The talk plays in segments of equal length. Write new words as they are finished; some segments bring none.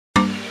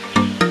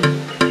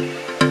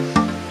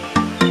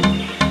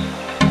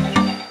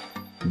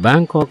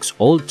Bangkok's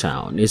Old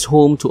Town is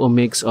home to a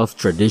mix of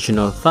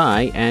traditional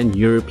Thai and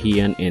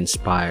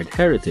European-inspired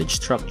heritage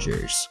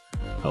structures.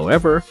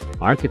 However,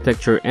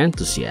 architecture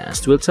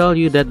enthusiasts will tell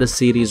you that the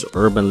city's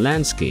urban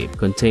landscape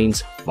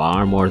contains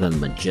far more than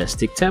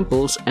majestic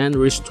temples and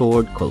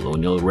restored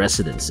colonial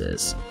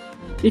residences.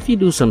 If you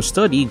do some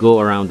study, go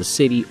around the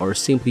city, or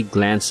simply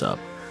glance up,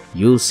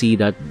 you'll see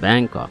that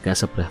Bangkok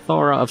has a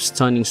plethora of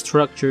stunning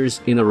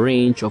structures in a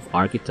range of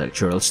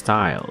architectural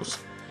styles,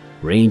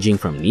 ranging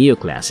from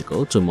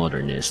neoclassical to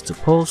modernist to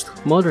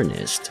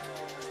post-modernist.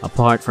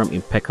 Apart from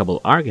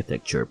impeccable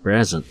architecture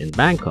present in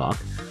Bangkok,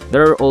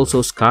 there are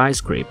also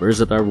skyscrapers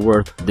that are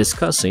worth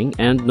discussing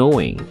and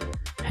knowing.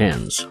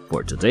 Hence,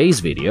 for today's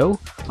video,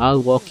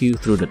 I'll walk you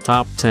through the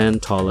top 10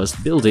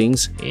 tallest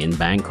buildings in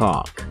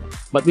Bangkok.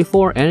 But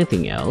before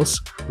anything else,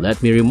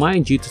 let me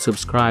remind you to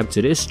subscribe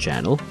to this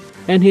channel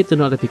and hit the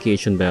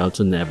notification bell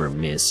to never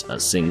miss a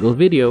single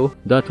video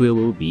that we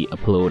will be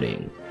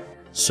uploading.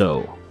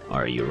 So,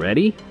 are you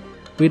ready?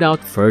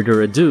 Without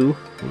further ado,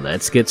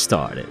 let's get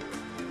started.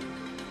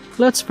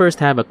 Let's first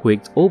have a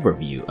quick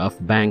overview of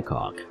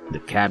Bangkok, the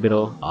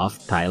capital of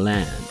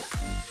Thailand.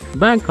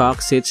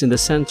 Bangkok sits in the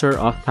center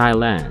of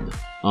Thailand,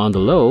 on the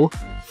low,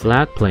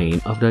 flat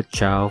plain of the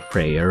Chao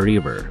Phraya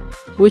River,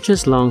 which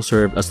has long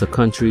served as the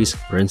country's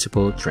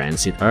principal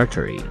transit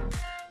artery.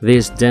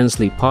 This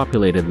densely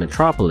populated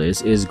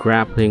metropolis is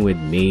grappling with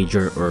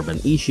major urban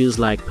issues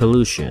like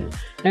pollution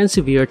and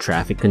severe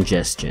traffic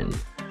congestion.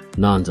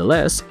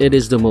 Nonetheless, it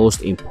is the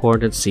most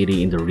important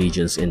city in the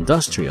region's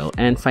industrial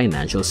and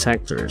financial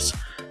sectors,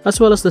 as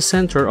well as the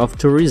center of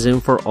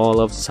tourism for all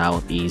of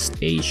Southeast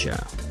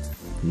Asia.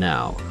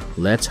 Now,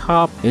 let's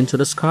hop into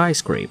the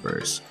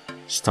skyscrapers,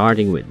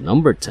 starting with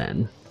number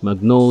 10,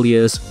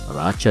 Magnolias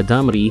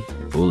Ratchadamri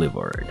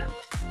Boulevard.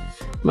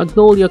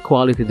 Magnolia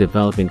Quality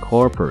Development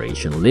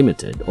Corporation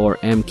Limited, or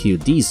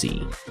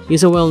MQDC,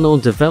 is a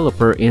well-known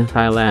developer in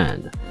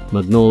Thailand.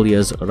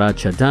 Magnolias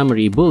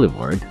Ratchadamri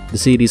Boulevard, the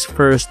city's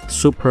first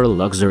super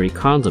luxury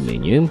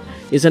condominium,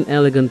 is an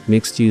elegant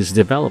mixed-use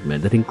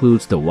development that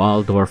includes the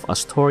Waldorf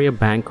Astoria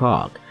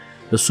Bangkok,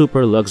 the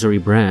super luxury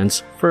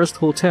brand's first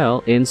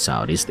hotel in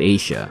Southeast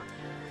Asia.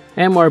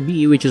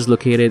 MRB, which is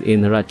located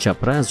in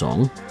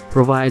Ratchaprasong,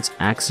 provides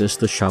access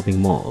to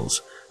shopping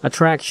malls,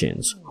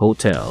 attractions,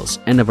 hotels,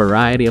 and a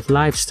variety of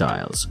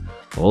lifestyles.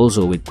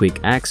 Also, with quick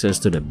access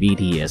to the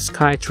BTS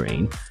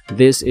SkyTrain,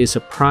 this is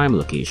a prime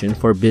location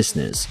for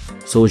business,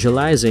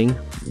 socializing,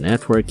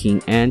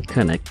 networking, and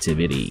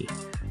connectivity.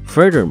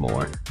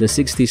 Furthermore, the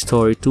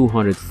 60-story,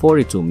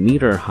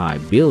 242-meter-high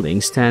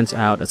building stands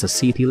out as a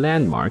city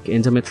landmark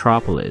in the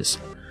metropolis.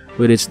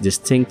 With its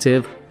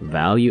distinctive,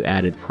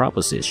 value-added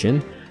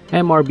proposition,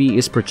 MRB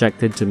is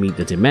projected to meet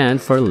the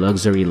demand for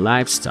luxury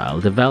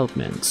lifestyle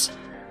developments.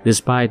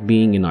 Despite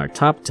being in our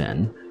top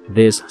 10,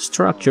 this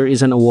structure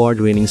is an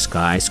award-winning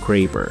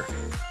skyscraper.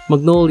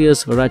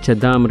 Magnolias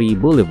Ratchadamri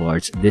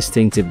Boulevard's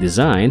distinctive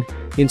design,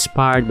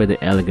 inspired by the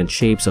elegant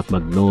shapes of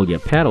magnolia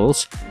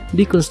petals,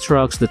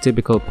 deconstructs the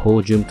typical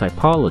podium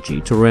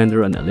typology to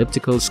render an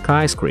elliptical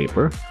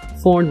skyscraper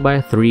formed by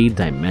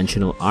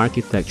three-dimensional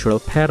architectural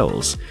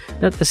petals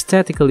that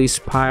aesthetically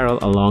spiral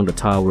along the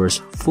tower's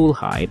full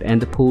height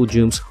and the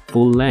podium's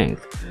full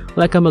length,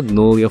 like a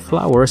magnolia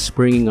flower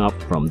springing up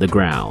from the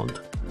ground.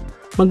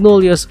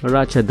 Magnolias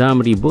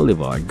Ratchadamri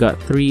Boulevard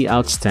got 3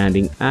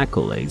 outstanding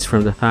accolades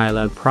from the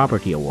Thailand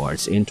Property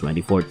Awards in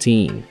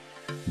 2014: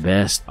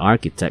 Best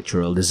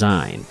Architectural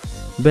Design,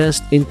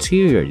 Best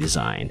Interior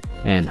Design,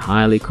 and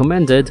highly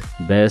commended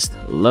Best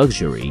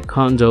Luxury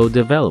Condo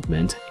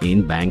Development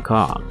in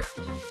Bangkok.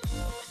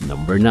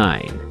 Number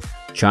 9.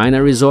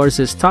 China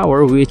Resources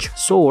Tower, which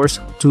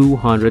soars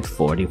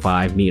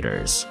 245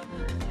 meters.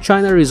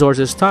 China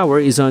Resources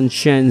Tower is on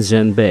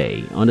Shenzhen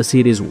Bay, on the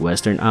city's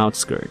western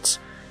outskirts.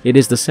 It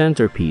is the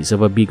centerpiece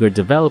of a bigger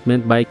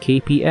development by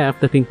KPF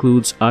that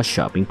includes a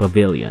shopping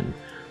pavilion,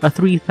 a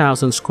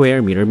 3,000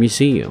 square meter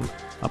museum,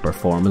 a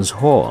performance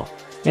hall,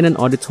 and an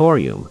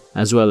auditorium,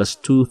 as well as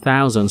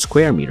 2,000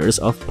 square meters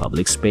of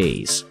public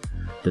space.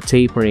 The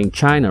tapering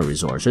China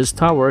Resources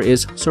Tower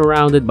is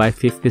surrounded by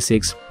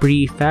 56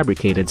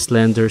 prefabricated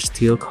slender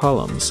steel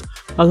columns,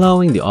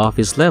 allowing the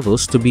office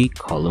levels to be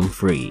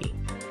column-free.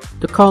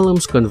 The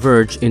columns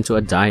converge into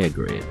a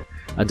diagrid,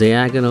 a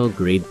diagonal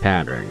grid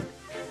pattern,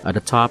 at the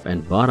top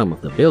and bottom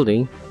of the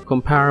building,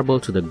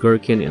 comparable to the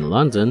Gherkin in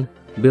London,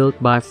 built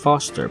by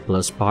Foster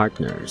Plus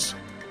Partners.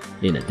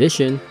 In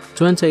addition,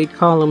 28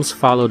 columns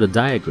follow the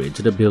diagrid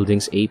to the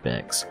building's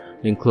apex,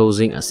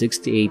 enclosing a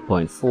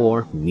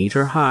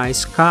 68.4-meter-high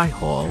sky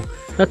hall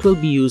that will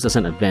be used as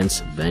an events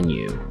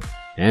venue.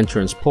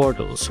 Entrance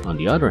portals, on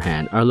the other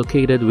hand, are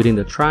located within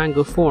the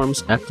triangle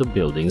forms at the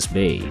building's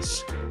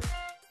base.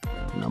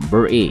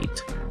 Number 8.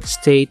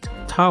 State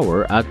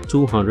Tower at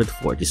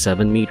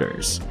 247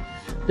 meters.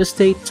 The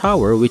State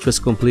Tower, which was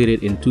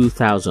completed in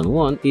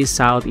 2001, is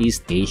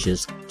Southeast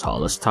Asia's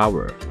tallest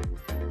tower.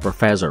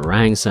 Professor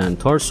Rangsan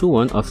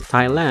Torsuan of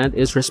Thailand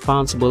is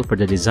responsible for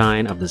the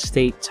design of the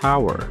State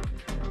Tower.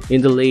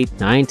 In the late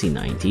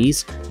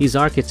 1990s, his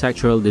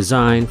architectural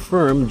design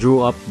firm drew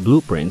up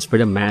blueprints for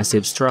the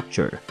massive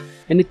structure,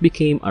 and it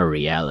became a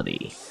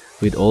reality.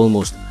 With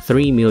almost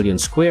 3 million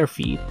square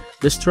feet,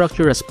 the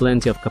structure has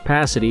plenty of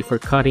capacity for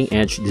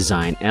cutting-edge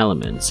design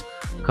elements,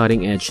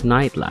 cutting-edge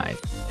nightlife,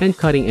 and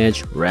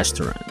cutting-edge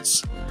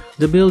restaurants.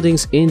 The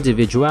building's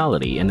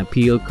individuality and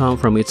appeal come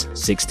from its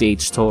 68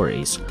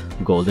 stories,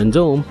 golden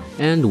dome,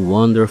 and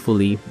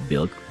wonderfully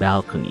built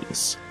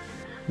balconies.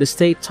 The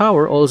State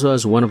Tower also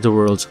has one of the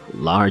world's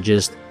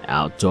largest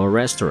outdoor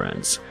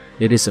restaurants.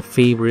 It is a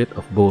favorite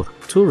of both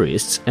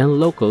tourists and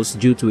locals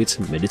due to its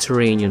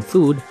Mediterranean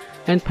food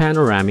and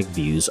panoramic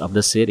views of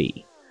the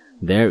city.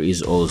 There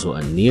is also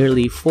a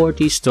nearly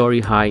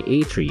 40-story high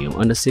atrium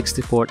on the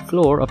 64th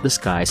floor of the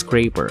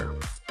skyscraper.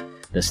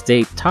 The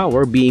State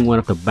Tower, being one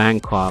of the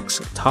Bangkok's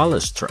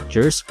tallest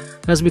structures,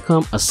 has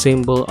become a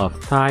symbol of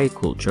Thai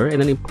culture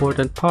and an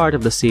important part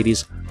of the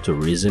city's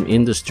tourism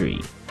industry.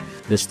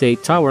 The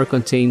State Tower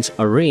contains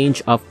a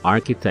range of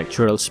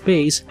architectural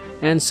space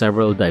and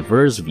several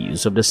diverse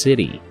views of the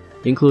city,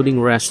 including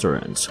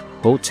restaurants,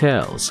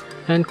 hotels,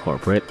 and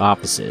corporate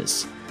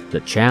offices. The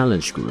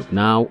Challenge Group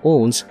now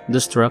owns the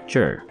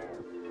structure.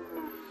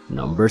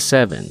 Number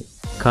 7.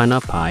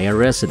 Canapaya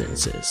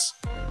Residences.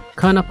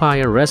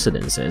 Canapaya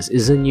Residences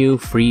is a new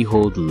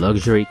freehold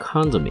luxury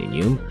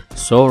condominium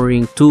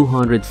soaring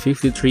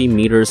 253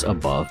 meters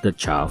above the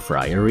Chao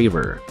Phraya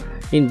River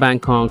in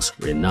Bangkok's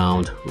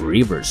renowned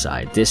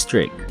Riverside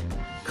district.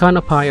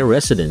 Canapaya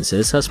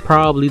Residences has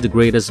probably the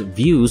greatest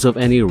views of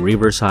any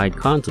riverside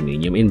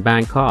condominium in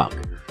Bangkok,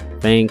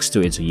 thanks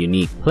to its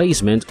unique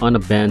placement on a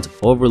bend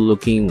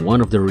overlooking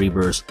one of the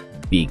river's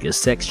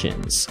biggest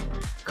sections.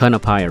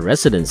 Canapaya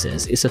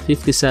Residences is a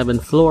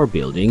 57-floor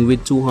building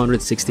with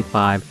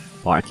 265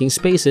 parking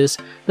spaces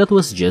that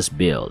was just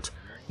built.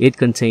 It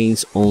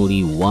contains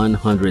only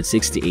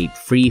 168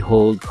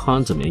 freehold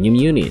condominium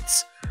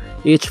units.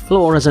 Each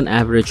floor has an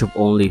average of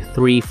only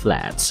 3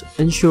 flats,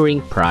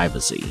 ensuring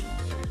privacy.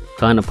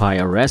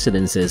 Canapaya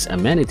Residences'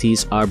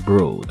 amenities are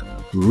broad,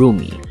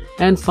 roomy,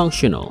 and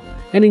functional,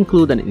 and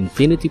include an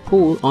infinity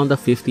pool on the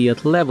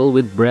 50th level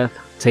with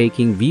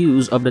breathtaking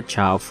views of the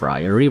Chao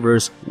Phraya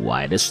River's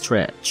widest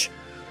stretch,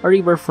 a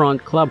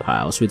riverfront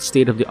clubhouse with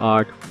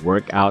state-of-the-art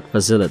workout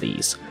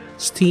facilities,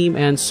 steam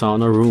and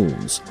sauna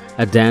rooms,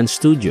 a dance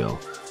studio,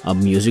 a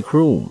music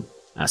room,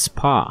 a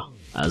spa,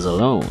 a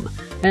salon,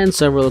 and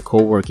several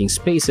co-working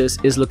spaces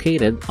is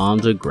located on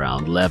the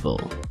ground level.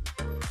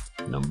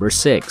 Number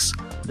 6.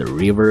 The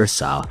River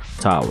South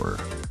Tower.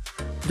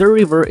 The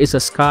River is a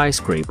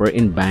skyscraper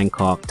in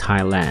Bangkok,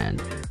 Thailand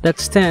that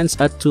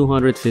stands at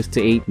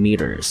 258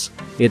 meters.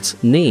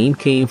 Its name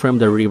came from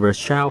the river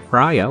Chao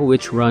Phraya,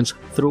 which runs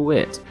through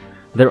it.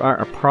 There are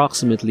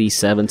approximately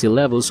 70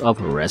 levels of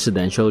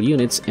residential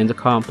units in the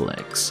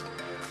complex.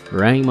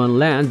 Raymond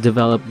Land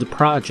developed the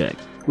project,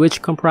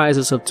 which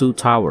comprises of 2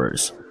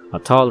 towers, a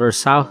taller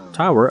south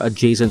tower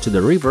adjacent to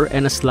the river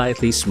and a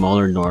slightly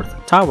smaller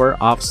north tower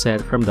offset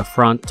from the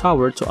front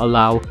tower to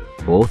allow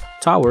both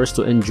towers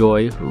to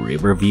enjoy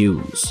river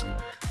views.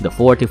 The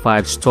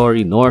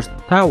 45-story north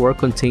tower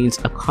contains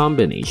a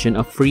combination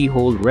of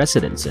freehold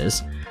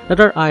residences that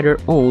are either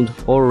owned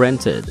or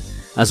rented,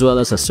 as well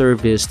as a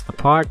serviced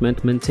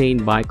apartment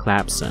maintained by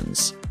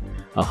Clapsons.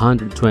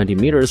 120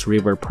 meters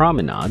river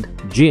promenade,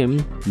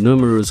 gym,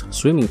 numerous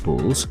swimming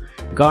pools,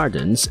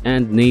 gardens,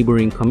 and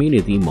neighboring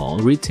community mall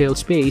retail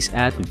space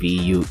at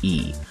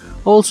VUE,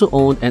 also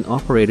owned and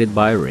operated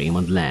by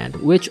Raymond Land,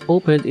 which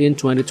opened in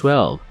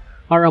 2012,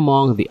 are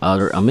among the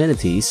other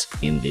amenities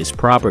in this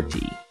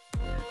property.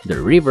 The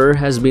river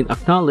has been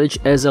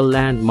acknowledged as a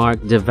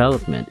landmark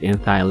development in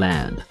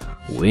Thailand,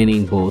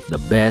 winning both the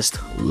Best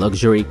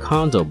Luxury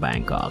Condo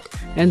Bangkok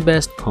and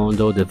Best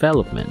Condo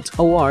Development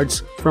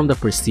awards from the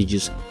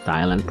prestigious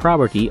Thailand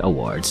Property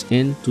Awards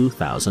in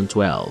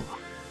 2012.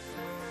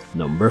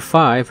 Number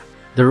 5.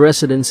 The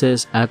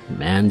Residences at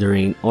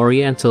Mandarin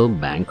Oriental,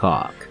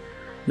 Bangkok.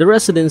 The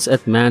residences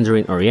at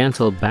Mandarin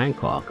Oriental,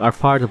 Bangkok are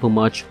part of a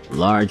much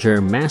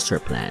larger master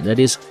plan that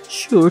is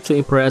sure to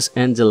impress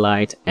and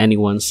delight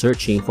anyone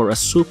searching for a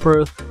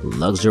super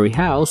luxury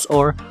house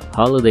or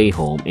holiday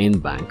home in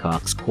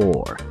Bangkok's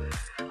core.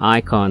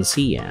 Icon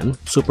CM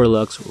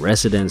Superlux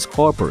Residence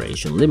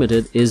Corporation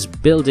Limited is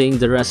building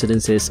the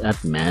residences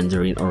at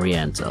Mandarin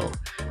Oriental,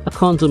 a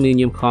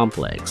condominium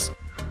complex.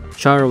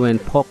 Charwen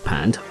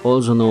Pokpant,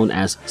 also known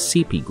as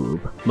CP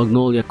Group,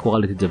 Magnolia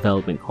Quality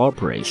Development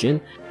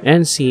Corporation,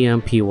 and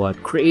CM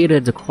Piwat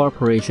created the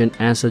corporation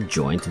as a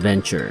joint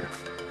venture.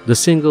 The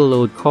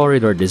single-load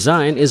corridor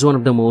design is one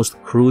of the most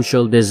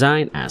crucial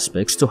design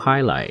aspects to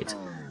highlight.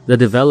 The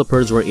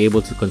developers were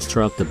able to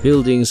construct the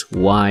buildings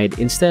wide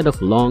instead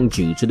of long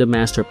due to the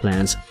master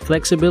plan's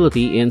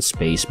flexibility in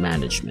space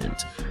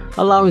management,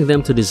 allowing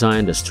them to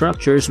design the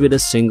structures with a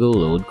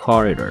single-load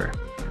corridor.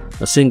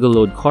 A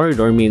single-load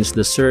corridor means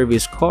the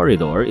service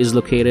corridor is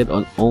located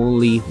on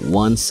only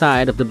one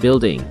side of the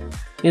building.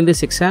 In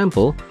this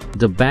example,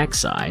 the back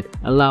side,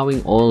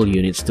 allowing all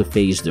units to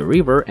face the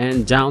river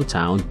and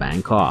downtown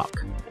Bangkok.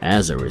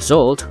 As a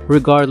result,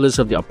 regardless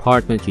of the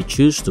apartment you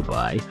choose to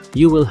buy,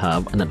 you will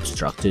have an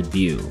obstructed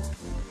view.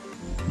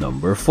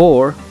 Number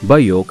 4.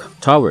 Baiyoke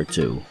Tower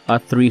II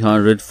at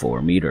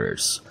 304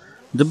 meters.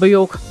 The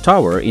Baiyoke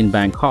Tower in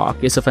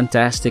Bangkok is a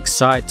fantastic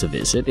site to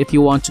visit if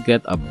you want to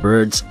get a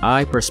bird's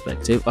eye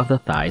perspective of the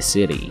Thai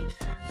city.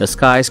 The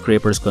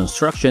Skyscrapers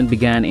construction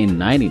began in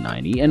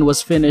 1990 and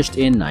was finished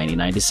in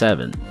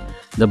 1997.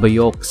 The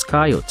Baiyoke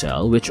Sky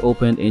Hotel, which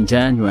opened in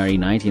January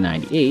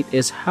 1998,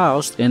 is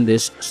housed in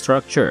this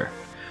structure.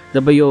 The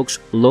Baiyoke's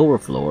lower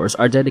floors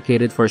are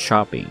dedicated for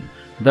shopping.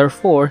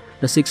 Therefore,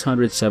 the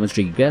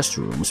 673 guest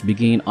rooms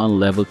begin on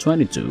level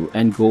 22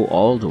 and go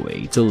all the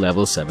way to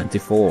level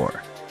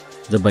 74.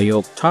 The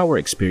Baiyoke Tower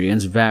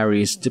experience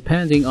varies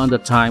depending on the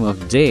time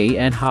of day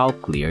and how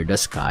clear the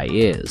sky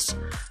is.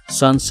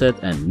 Sunset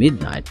and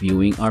midnight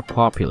viewing are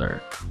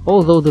popular,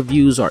 although the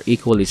views are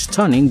equally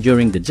stunning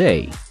during the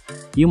day.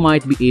 You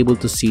might be able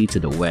to see to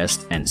the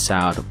west and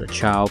south of the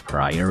Chao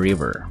Phraya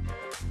River.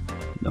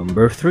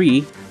 Number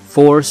 3.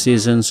 Four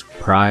Seasons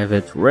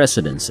Private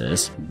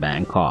Residences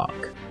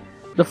Bangkok.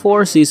 The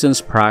Four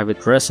Seasons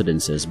Private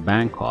Residences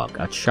Bangkok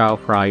at Chao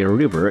Phraya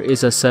River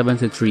is a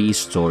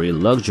 73-story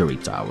luxury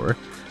tower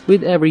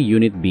with every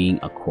unit being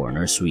a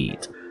corner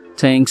suite,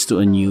 thanks to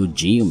a new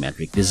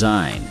geometric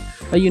design,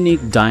 a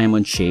unique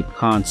diamond-shaped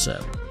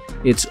concept.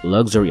 Its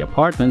luxury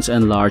apartments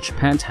and large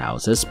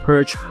penthouses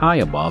perch high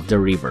above the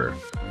river,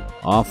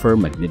 offer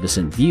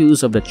magnificent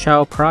views of the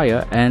Chao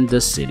Phraya and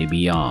the city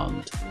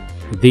beyond.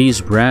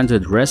 These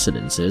branded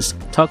residences,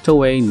 tucked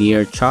away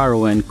near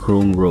Charoen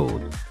Krung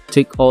Road,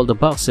 tick all the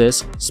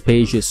boxes: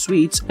 spacious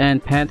suites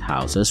and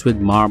penthouses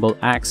with marble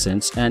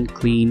accents and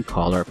clean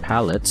color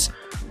palettes,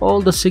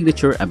 all the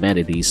signature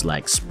amenities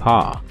like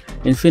spa,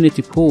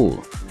 infinity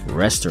pool,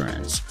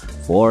 restaurants,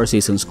 Four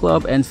Seasons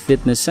Club and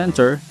Fitness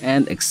Center,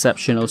 and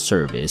exceptional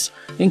service,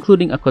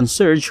 including a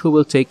concierge who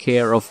will take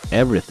care of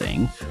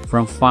everything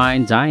from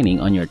fine dining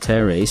on your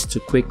terrace to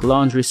quick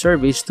laundry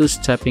service to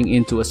stepping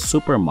into a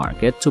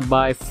supermarket to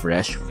buy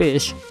fresh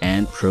fish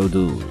and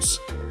produce.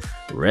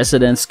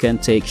 Residents can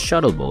take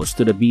shuttle boats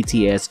to the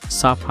BTS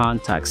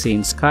Sapan Taksin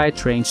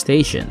SkyTrain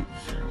station,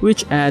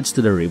 which adds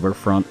to the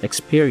riverfront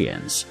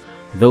experience.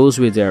 Those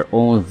with their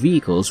own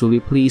vehicles will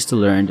be pleased to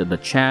learn that the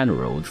Chan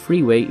Road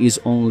freeway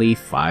is only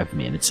 5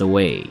 minutes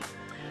away.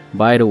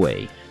 By the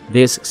way,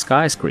 this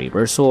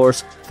skyscraper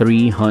soars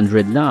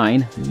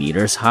 309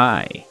 meters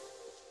high.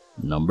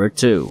 Number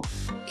 2.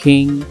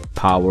 King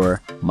Power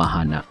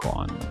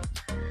Mahanakhon.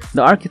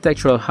 The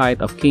architectural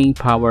height of King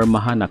Power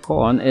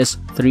Mahanakhon is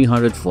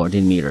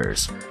 314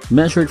 meters,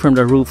 measured from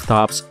the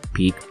rooftop's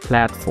peak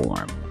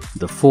platform.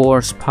 The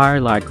four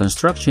spire-like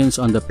constructions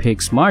on the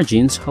peak's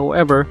margins,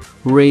 however,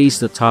 raise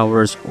the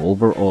tower's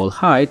overall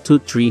height to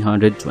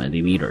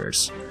 320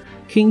 meters.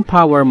 King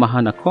Power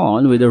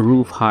Mahanakhon, with a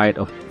roof height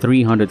of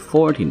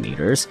 314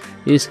 meters,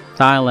 is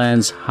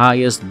Thailand's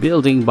highest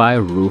building by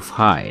roof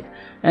height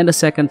and the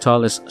second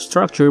tallest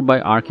structure by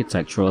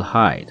architectural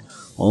height,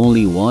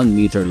 only 1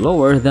 meter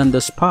lower than the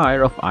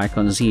spire of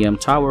Icon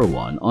Tower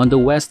I on the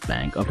west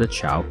bank of the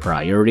Chao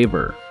Phraya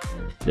River.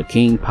 The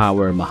King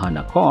Power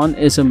Mahanakhon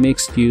is a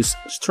mixed-use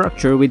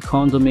structure with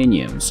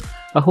condominiums,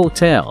 a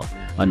hotel,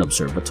 an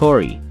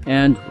observatory,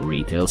 and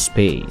retail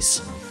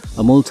space.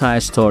 A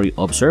multi-story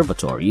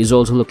observatory is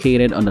also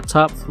located on the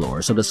top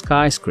floors of the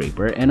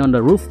skyscraper and on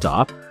the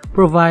rooftop,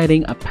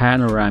 providing a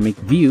panoramic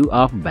view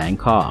of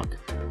Bangkok.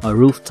 A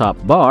rooftop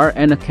bar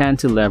and a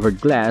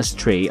cantilevered glass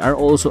tray are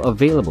also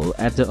available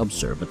at the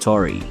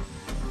observatory.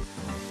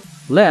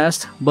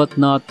 Last but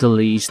not the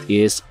least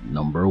is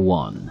number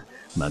 1.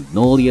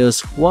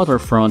 Magnolias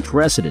Waterfront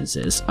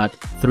Residences at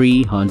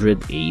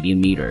 380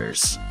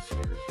 meters.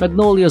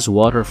 Magnolias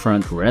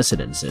Waterfront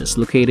Residences,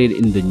 located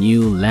in the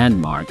new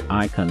landmark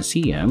Icon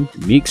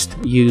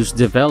mixed-use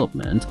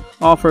development,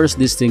 offers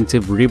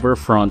distinctive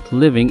riverfront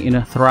living in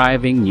a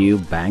thriving new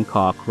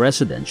Bangkok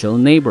residential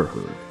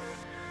neighborhood.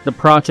 The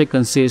project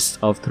consists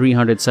of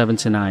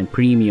 379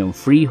 premium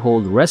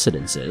freehold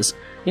residences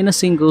in a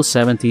single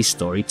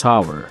 70-story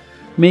tower,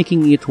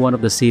 making it one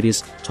of the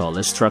city's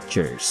tallest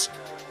structures.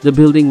 The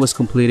building was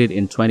completed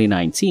in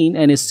 2019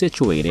 and is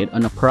situated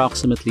on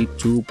approximately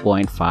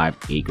 2.5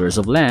 acres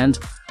of land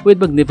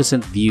with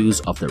magnificent views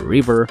of the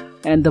river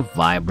and the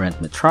vibrant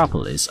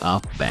metropolis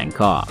of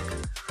Bangkok.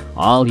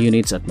 All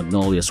units at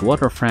Magnolias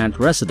Waterfront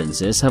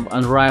Residences have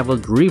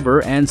unrivaled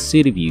river and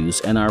city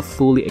views and are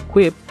fully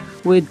equipped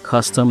with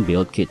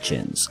custom-built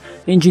kitchens,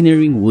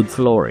 engineering wood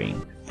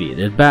flooring,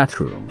 fitted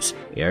bathrooms,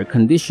 air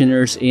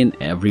conditioners in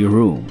every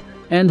room,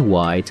 and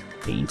white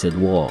painted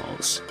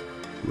walls.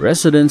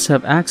 Residents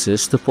have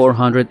access to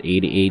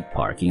 488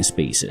 parking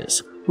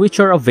spaces,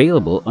 which are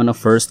available on a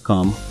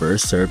first-come,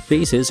 first-served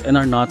basis and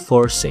are not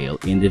for sale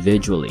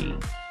individually.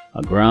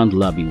 A ground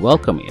lobby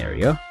welcome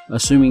area, a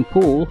swimming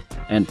pool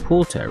and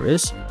pool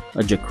terrace,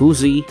 a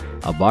jacuzzi,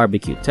 a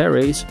barbecue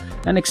terrace,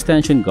 an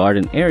extension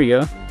garden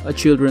area, a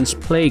children's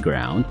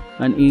playground,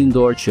 an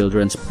indoor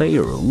children's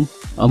playroom,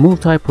 a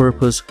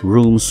multi-purpose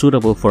room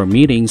suitable for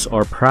meetings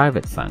or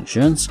private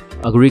functions,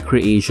 a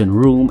recreation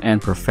room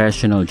and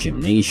professional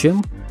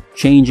gymnasium,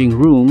 changing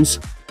rooms,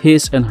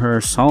 his and her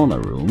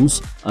sauna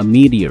rooms, a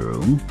media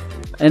room,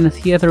 and a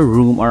theater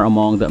room are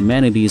among the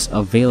amenities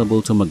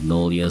available to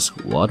Magnolias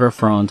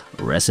Waterfront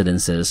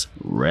Residences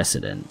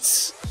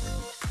residents.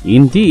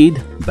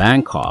 Indeed,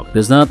 Bangkok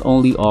does not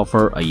only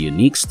offer a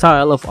unique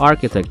style of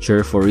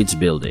architecture for its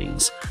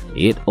buildings,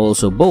 it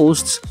also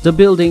boasts the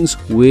buildings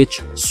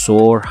which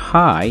soar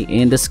high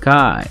in the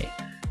sky.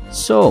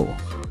 So,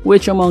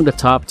 which among the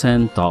top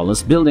 10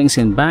 tallest buildings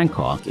in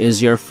Bangkok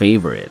is your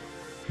favorite?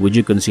 Would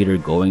you consider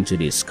going to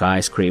these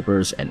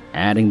skyscrapers and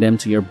adding them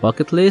to your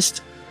bucket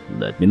list?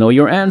 Let me know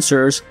your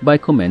answers by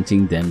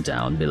commenting them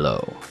down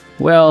below.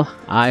 Well,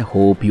 I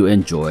hope you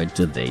enjoyed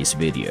today's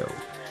video.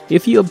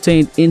 If you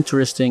obtained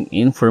interesting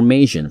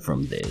information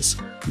from this,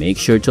 make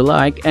sure to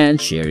like and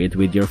share it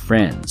with your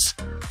friends.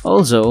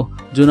 Also,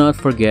 do not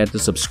forget to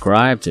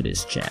subscribe to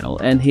this channel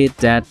and hit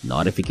that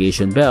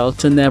notification bell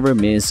to never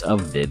miss a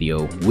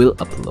video we'll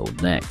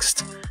upload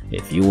next.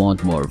 If you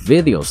want more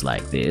videos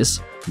like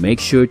this, make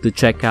sure to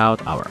check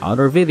out our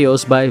other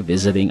videos by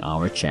visiting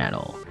our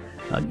channel.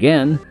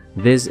 Again,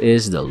 this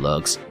is the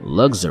Luxe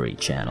Luxury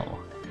channel.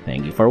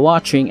 Thank you for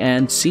watching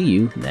and see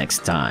you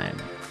next time.